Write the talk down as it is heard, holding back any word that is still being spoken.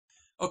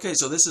Okay,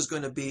 so this is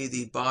going to be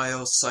the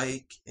bio,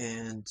 psych,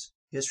 and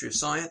history of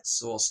science.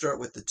 So I'll start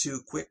with the two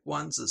quick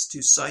ones, those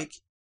two psych.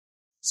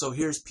 So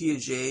here's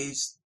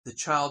Piaget's The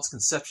Child's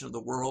Conception of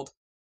the World.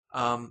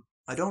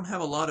 I don't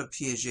have a lot of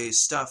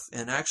Piaget's stuff,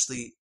 and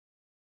actually,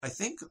 I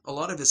think a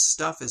lot of his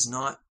stuff is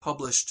not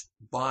published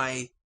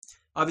by,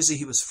 obviously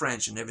he was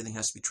French and everything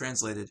has to be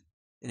translated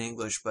in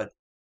English, but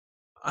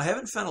I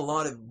haven't found a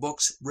lot of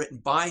books written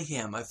by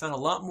him. I found a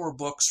lot more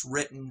books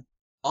written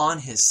on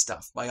his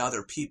stuff by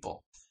other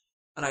people.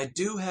 And I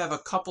do have a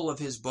couple of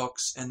his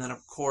books, and then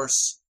of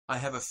course I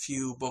have a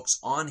few books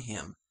on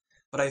him.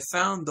 But I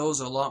found those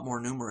a lot more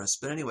numerous.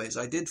 But anyways,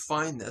 I did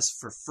find this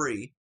for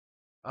free,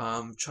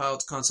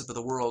 Child's Concept of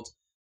the World.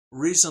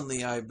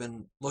 Recently I've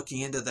been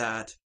looking into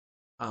that,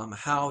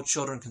 how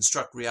children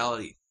construct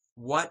reality.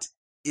 What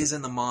is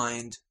in the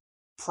mind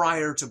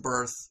prior to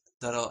birth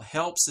that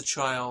helps the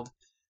child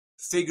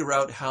figure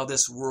out how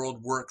this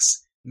world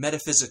works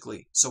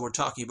metaphysically. So we're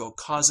talking about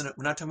cause,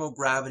 we're not talking about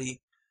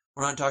gravity.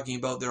 We're not talking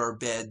about there are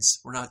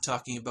beds. We're not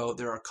talking about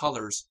there are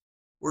colors.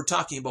 We're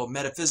talking about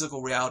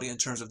metaphysical reality in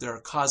terms of there are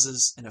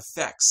causes and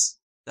effects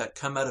that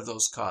come out of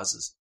those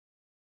causes.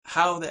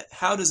 How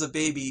does a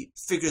baby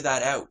figure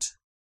that out?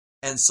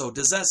 And so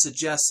does that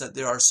suggest that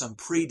there are some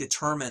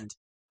predetermined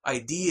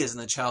ideas in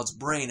the child's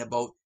brain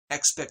about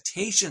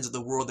expectations of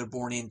the world they're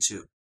born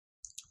into?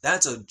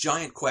 That's a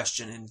giant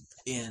question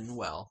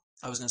well,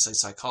 I was going to say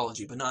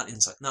psychology, but not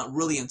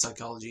really in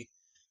psychology,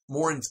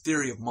 more in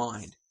theory of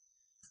mind.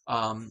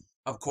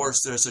 Of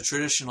course, there's a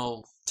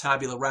traditional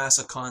tabula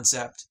rasa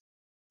concept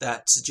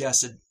that's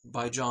suggested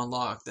by John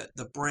Locke that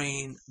the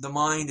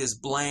mind is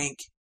blank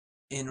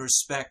in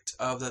respect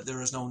of that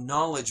there is no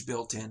knowledge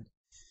built in,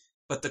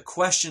 but the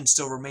question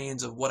still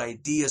remains of what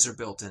ideas are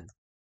built in.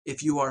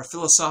 If you are a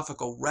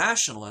philosophical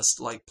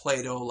rationalist like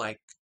Plato, like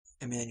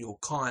Immanuel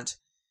Kant,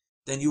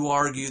 then you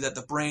argue that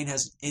the brain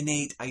has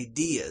innate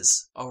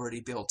ideas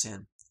already built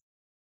in.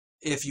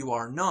 If you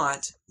are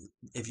not,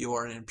 if you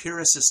are an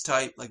empiricist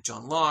type like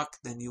John Locke,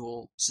 then you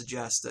will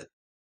suggest that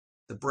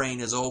the brain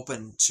is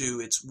open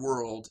to its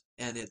world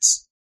and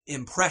it's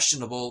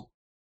impressionable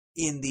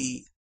in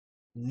the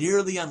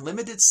nearly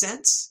unlimited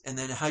sense. And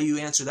then how you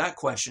answer that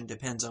question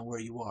depends on where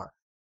you are.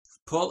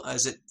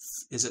 Is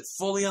it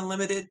fully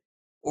unlimited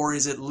or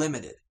is it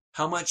limited?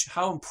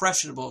 How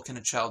impressionable can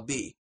a child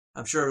be?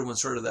 I'm sure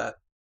everyone's heard of that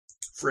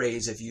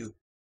phrase. If you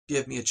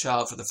give me a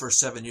child for the first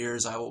 7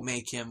 years, I will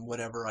make him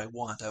whatever I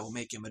want. I will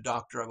make him a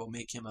doctor. I will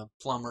make him a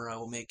plumber. I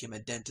will make him a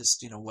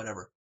dentist,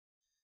 whatever.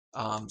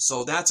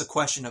 So that's a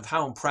question of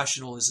how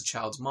impressionable is a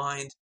child's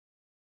mind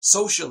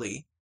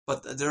socially,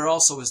 but there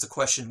also is the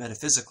question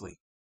metaphysically.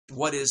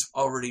 What is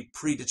already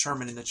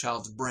predetermined in the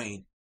child's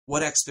brain?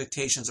 What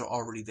expectations are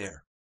already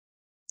there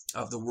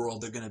of the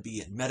world they're going to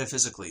be in,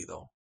 metaphysically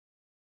though?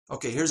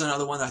 Okay, here's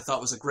another one I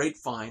thought was a great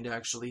find,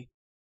 actually.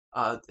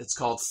 It's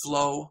called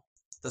Flow,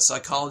 The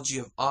Psychology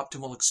of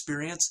Optimal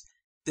Experience.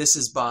 This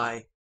is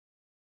by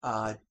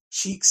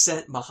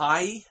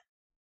Csikszentmihalyi.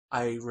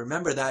 I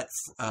remember that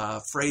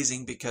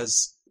phrasing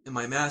because in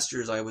my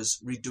master's I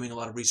was doing a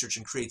lot of research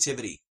in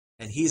creativity,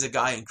 and he's a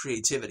guy in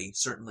creativity,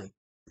 certainly.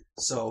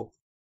 So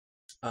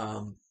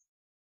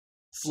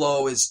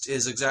flow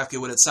is exactly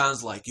what it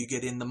sounds like. You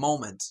get in the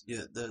moment.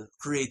 The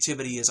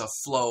creativity is a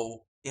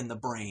flow in the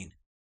brain.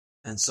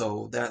 And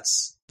so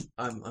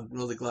I'm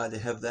really glad to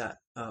have that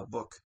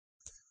book.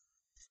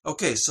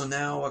 Okay, so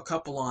now a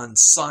couple on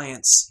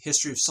science,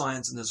 history of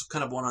science, and there's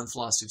kind of one on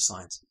philosophy of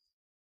science.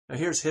 Now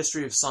here's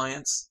history of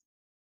science.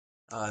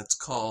 It's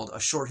called A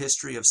Short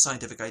History of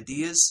Scientific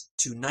Ideas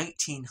to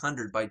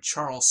 1900 by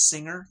Charles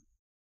Singer.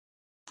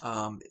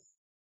 I've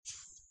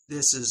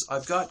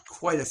got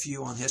quite a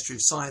few on history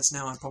of science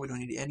now. I probably don't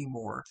need any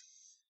more.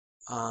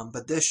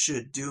 But this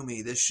should do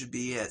me. This should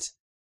be it.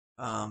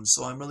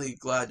 So I'm really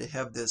glad to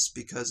have this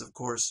because, of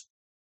course,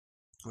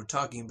 we're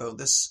talking about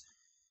this.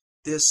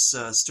 This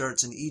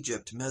starts in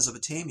Egypt,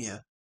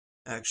 Mesopotamia,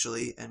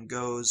 actually, and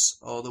goes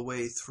all the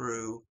way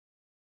through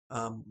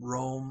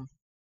Rome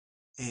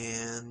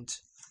and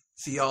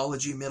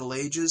theology, Middle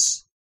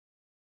Ages,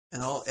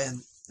 and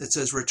it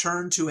says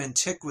return to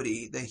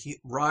antiquity, the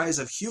rise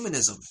of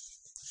humanism.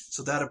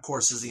 So that, of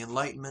course, is the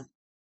Enlightenment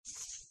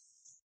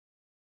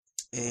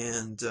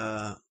and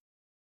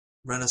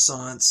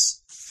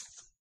Renaissance,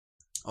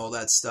 all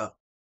that stuff.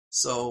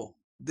 So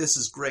this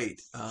is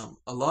great.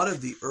 A lot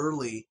of the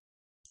early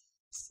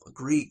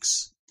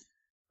Greeks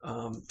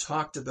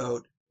talked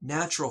about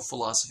natural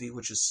philosophy,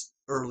 which is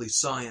early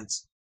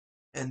science,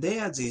 and they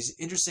had these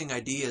interesting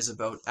ideas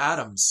about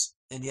atoms,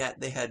 and yet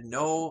they had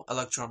no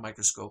electron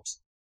microscopes.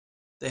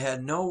 They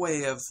had no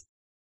way of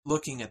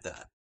looking at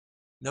that,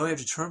 no way of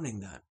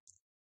determining that.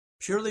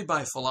 Purely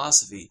by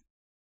philosophy,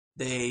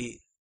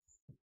 they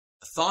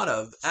thought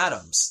of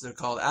atoms. They're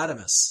called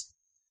atomists.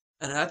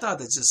 And I thought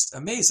that's just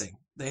amazing.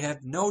 They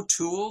had no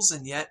tools,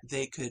 and yet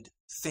they could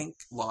think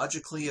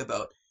logically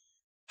about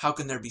how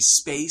can there be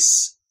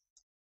space?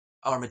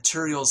 Are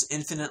materials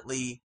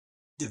infinitely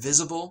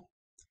divisible?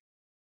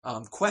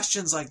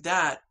 Questions like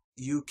that,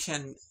 you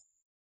can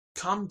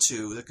come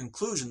to the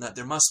conclusion that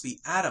there must be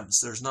atoms.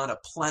 There's not a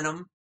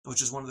plenum,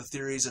 which is one of the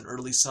theories in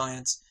early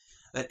science,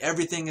 that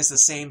everything is the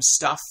same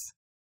stuff.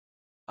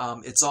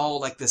 It's all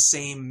like the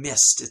same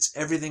mist.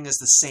 Everything is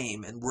the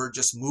same, and we're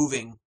just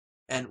moving,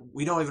 and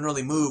we don't even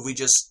really move.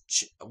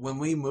 When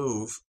we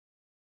move,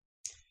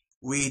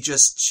 we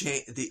just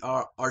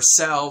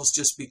ourselves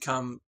just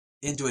become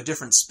into a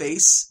different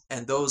space,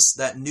 and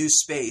that new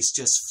space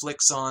just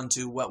flicks on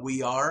to what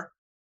we are,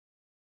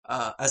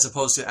 as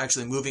opposed to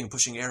actually moving and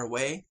pushing air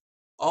away.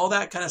 All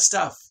that kind of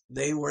stuff,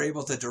 they were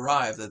able to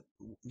derive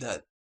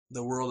that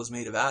the world is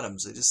made of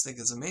atoms. I just think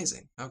it's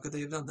amazing. How could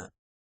they have done that?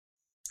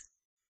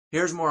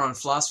 Here's more on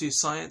philosophy of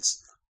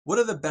science. What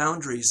are the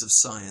boundaries of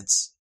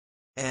science?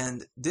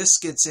 And this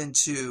gets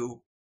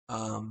into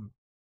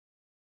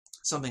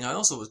something I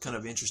also was kind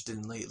of interested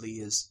in lately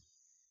is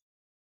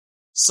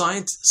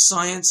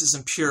science is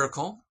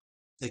empirical.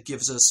 It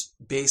gives us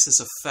basis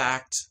of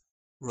fact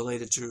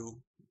related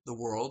to the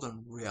world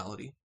and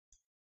reality.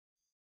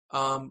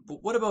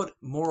 But what about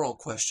moral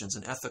questions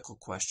and ethical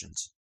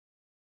questions?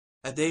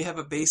 Do they have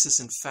a basis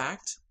in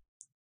fact?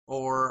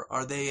 Or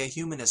are they a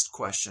humanist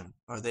question?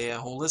 Are they a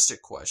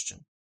holistic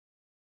question?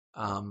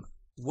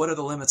 What are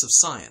the limits of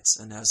science?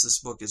 And as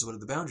this book is, what are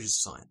the boundaries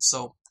of science?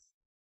 So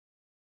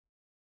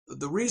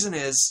the reason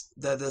is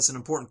that that's an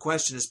important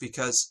question is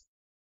because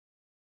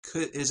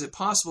is it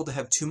possible to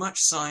have too much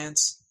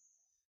science?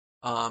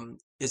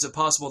 Is it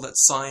possible that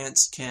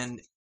science can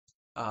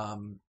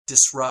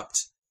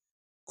disrupt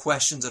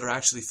questions that are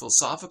actually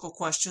philosophical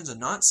questions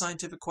and not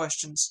scientific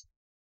questions?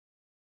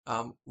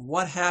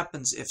 What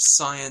happens if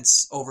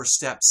science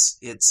oversteps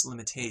its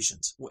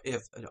limitations?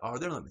 Are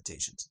there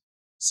limitations?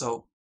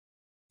 So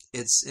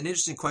it's an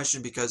interesting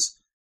question because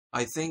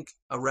I think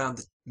around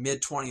the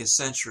mid-20th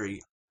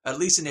century, at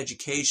least in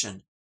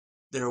education,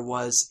 there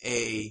was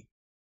a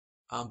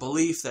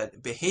belief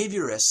that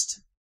behaviorist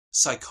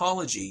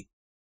psychology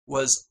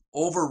was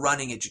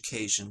overrunning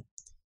education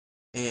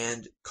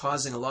and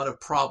causing a lot of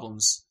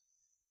problems.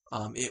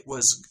 It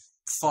was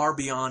far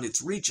beyond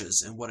its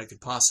reaches and what it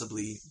could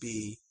possibly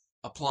be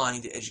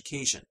applying to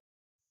education.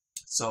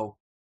 So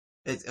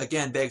it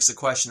again begs the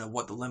question of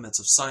what the limits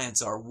of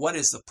science are. What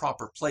is the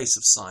proper place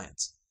of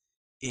science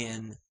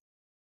in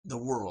the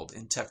world,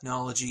 in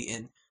technology,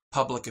 in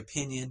public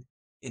opinion,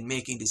 in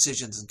making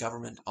decisions in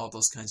government, all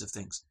those kinds of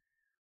things.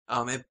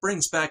 It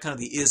brings back kind of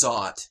the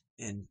is-ought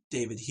in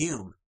David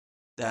Hume,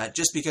 that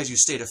just because you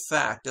state a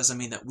fact doesn't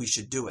mean that we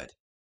should do it.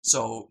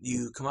 So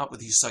you come up with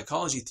these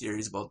psychology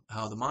theories about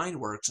how the mind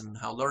works and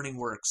how learning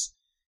works,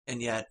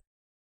 and yet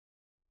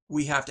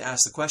we have to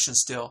ask the question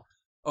still,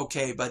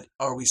 okay, but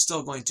are we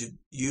still going to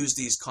use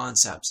these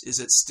concepts? Is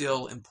it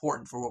still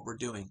important for what we're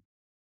doing?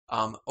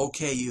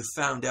 Okay, you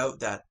found out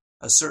that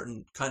a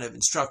certain kind of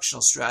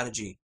instructional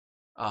strategy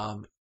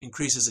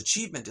increases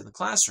achievement in the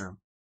classroom,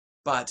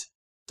 but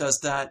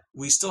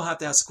we still have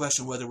to ask the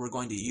question whether we're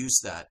going to use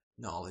that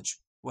knowledge,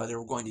 whether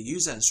we're going to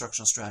use that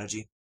instructional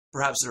strategy.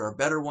 Perhaps there are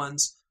better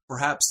ones.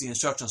 Perhaps the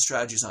instructional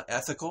strategy is not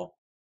ethical.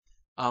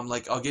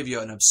 Like I'll give you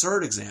an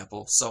absurd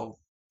example. So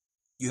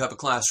you have a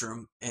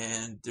classroom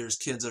and there's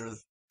kids that are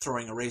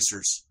throwing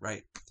erasers,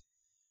 right?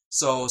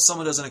 So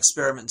someone does an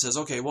experiment and says,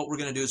 okay, what we're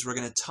going to do is we're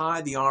going to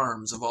tie the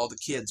arms of all the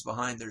kids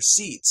behind their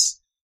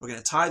seats. We're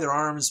going to tie their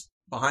arms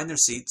behind their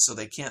seats so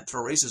they can't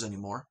throw erasers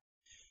anymore.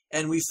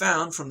 And we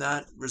found from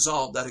that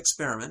result, that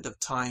experiment of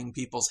tying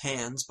people's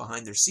hands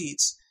behind their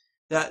seats,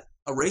 that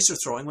eraser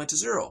throwing went to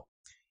 0.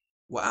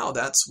 Wow,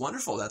 that's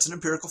wonderful. That's an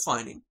empirical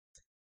finding.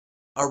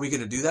 Are we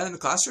going to do that in the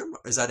classroom?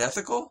 Is that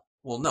ethical?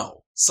 Well,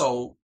 no.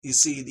 So you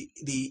see,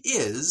 the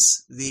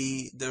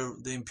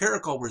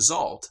empirical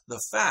result, the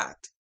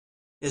fact,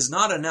 is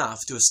not enough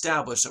to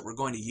establish that we're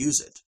going to use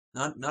it.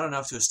 Not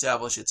enough to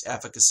establish its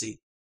efficacy.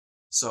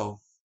 So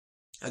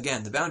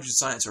again, the boundaries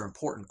of science are an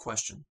important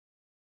question.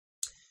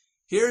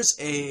 Here's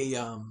I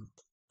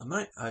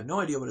have no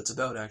idea what it's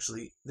about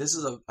actually. This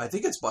is I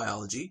think it's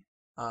biology.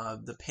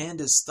 The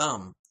Panda's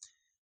Thumb.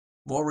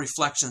 More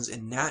reflections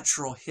in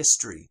natural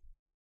history.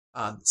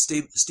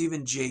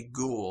 Stephen J.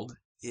 Gould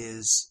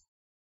is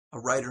a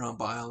writer on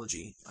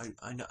biology.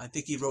 I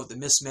think he wrote The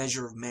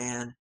Mismeasure of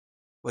Man,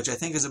 which I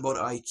think is about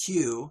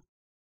IQ.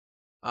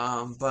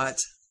 But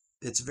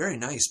it's a very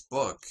nice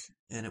book,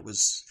 and it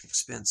was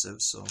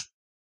expensive. So,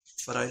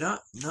 but I'm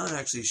not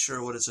actually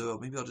sure what it's about.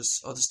 Maybe I'll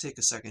just take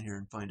a second here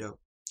and find out.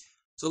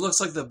 So it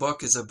looks like the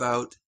book is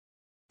about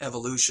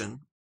evolution,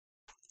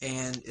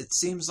 and it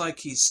seems like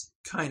he's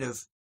kind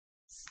of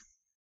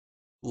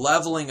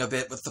leveling a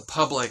bit with the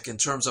public in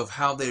terms of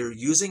how they're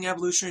using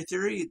evolutionary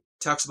theory. He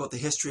talks about the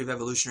history of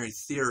evolutionary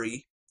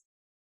theory,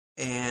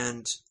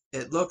 and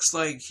it looks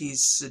like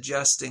he's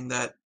suggesting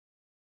that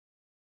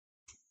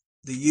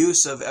the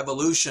use of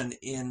evolution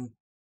in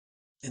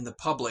the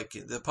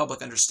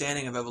public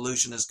understanding of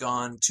evolution has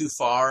gone too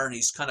far, and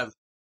he's kind of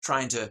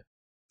trying to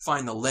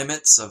find the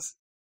limits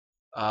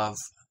of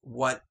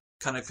what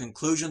kind of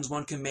conclusions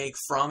one can make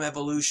from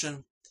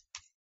evolution,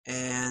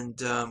 and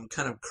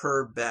kind of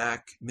curb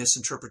back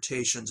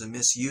misinterpretations and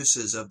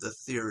misuses of the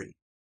theory.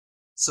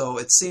 So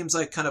it seems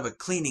like kind of a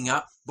cleaning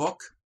up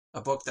book,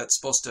 a book that's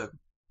supposed to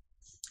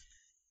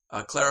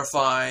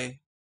clarify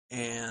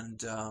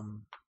and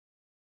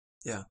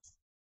yeah.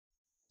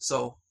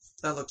 So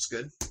that looks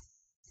good.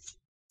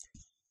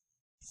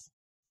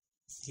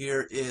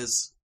 Here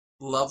is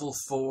Level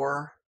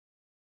 4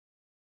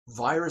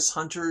 Virus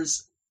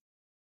Hunters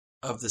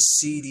of the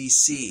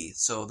CDC.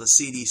 So the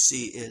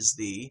CDC is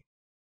the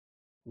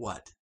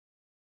what?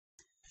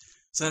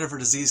 Center for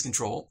Disease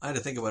Control. I had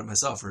to think about it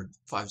myself for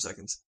 5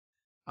 seconds.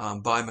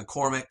 By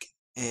McCormick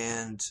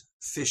and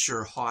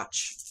Fisher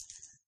Hodge.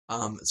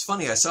 It's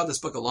funny, I saw this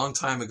book a long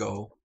time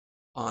ago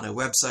on a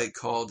website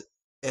called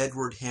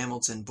Edward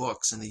Hamilton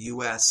Books in the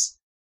US.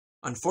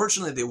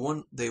 Unfortunately,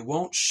 they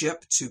won't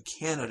ship to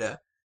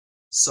Canada,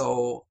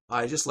 so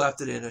I just left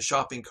it in a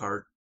shopping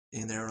cart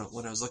in there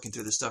when I was looking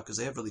through the stuff because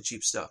they have really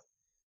cheap stuff.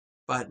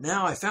 But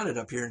now I found it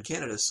up here in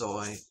Canada, so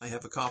I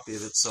have a copy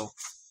of it. So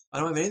I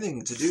don't have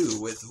anything to do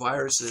with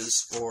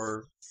viruses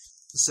or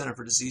the Center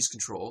for Disease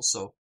Control.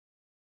 So,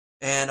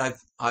 and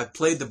I've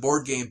played the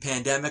board game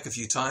Pandemic a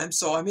few times,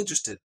 so I'm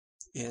interested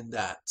in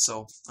that.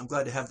 So I'm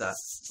glad to have that.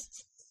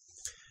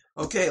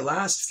 Okay,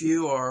 last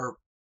few are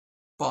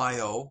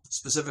bio,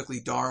 specifically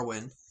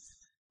Darwin,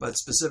 but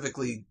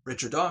specifically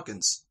Richard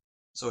Dawkins.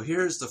 So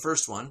here's the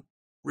first one,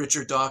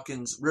 Richard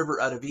Dawkins'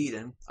 River Out of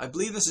Eden. I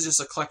believe this is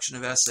just a collection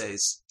of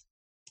essays.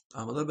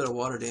 A little bit of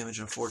water damage,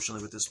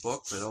 unfortunately, with this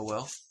book, but oh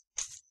well.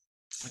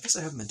 I guess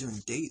I haven't been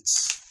doing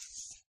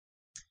dates.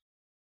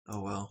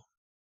 Oh well.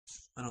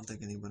 I don't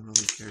think anyone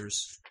really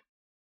cares.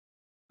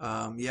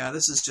 Yeah,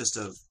 this is just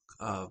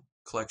a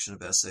collection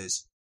of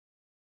essays.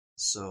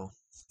 So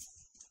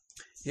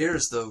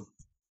here's the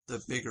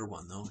bigger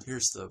one, though.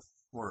 Here's the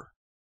more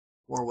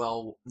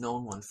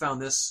well-known one.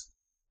 Found this,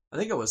 I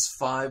think it was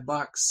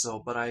 $5,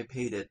 so but I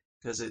paid it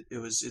because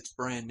it's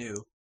brand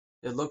new.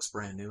 It looks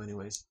brand new,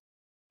 anyways.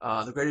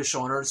 The Greatest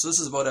Show on Earth. So this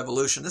is about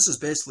evolution. This is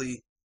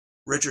basically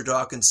Richard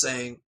Dawkins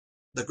saying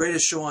the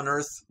greatest show on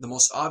Earth, the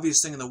most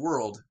obvious thing in the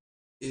world,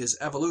 is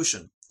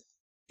evolution.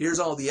 Here's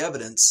all the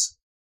evidence.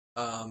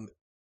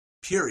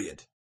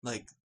 Period.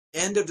 Like,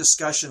 end of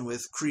discussion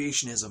with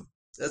creationism.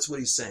 That's what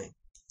he's saying.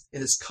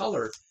 In his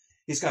color,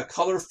 he's got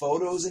color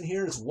photos in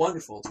here. It's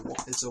wonderful.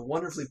 It's a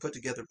wonderfully put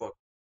together book.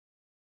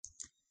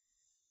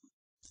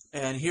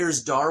 And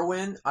here's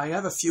Darwin. I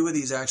have a few of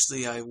these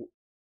actually. I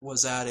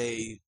was at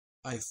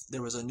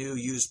there was a new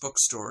used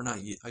bookstore.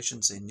 I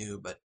shouldn't say new,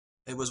 but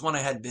it was one I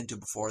hadn't been to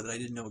before that I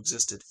didn't know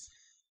existed.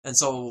 And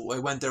so I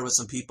went there with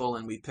some people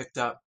and we picked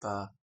up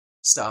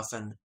stuff.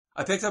 And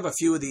I picked up a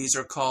few of these.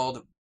 Are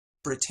called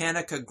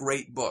Britannica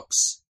Great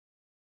Books.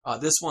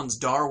 This one's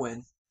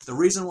Darwin. The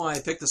reason why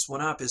I picked this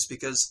one up is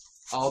because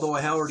although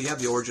I already have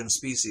The Origin of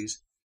Species,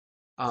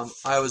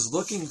 I was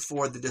looking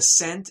for The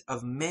Descent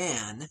of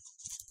Man.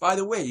 By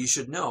the way, you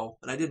should know,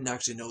 and I didn't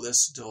actually know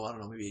this until, I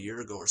don't know, maybe a year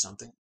ago or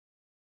something.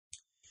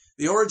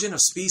 The Origin of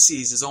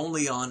Species is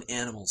only on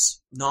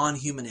animals,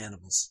 non-human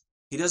animals.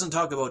 He doesn't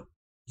talk about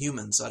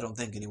humans, I don't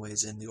think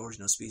anyways, in The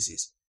Origin of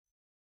Species.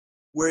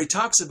 Where he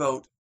talks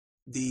about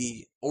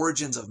the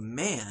origins of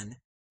man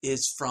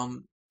is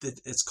from,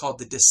 it's called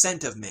The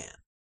Descent of Man.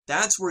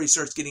 That's where he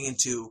starts getting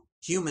into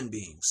human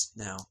beings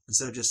now,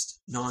 instead of just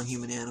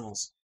non-human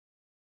animals.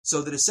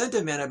 So The Descent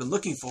of Man I've been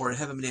looking for and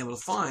haven't been able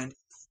to find.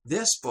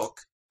 This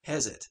book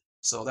has it.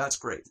 So that's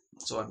great.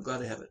 So I'm glad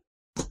to have it.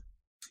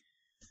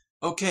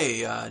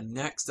 Okay,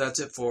 next, that's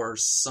it for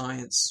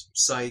science,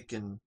 psych,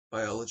 and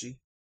biology.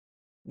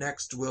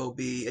 Next will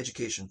be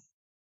education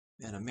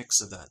and a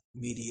mix of that,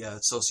 media,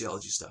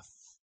 sociology stuff.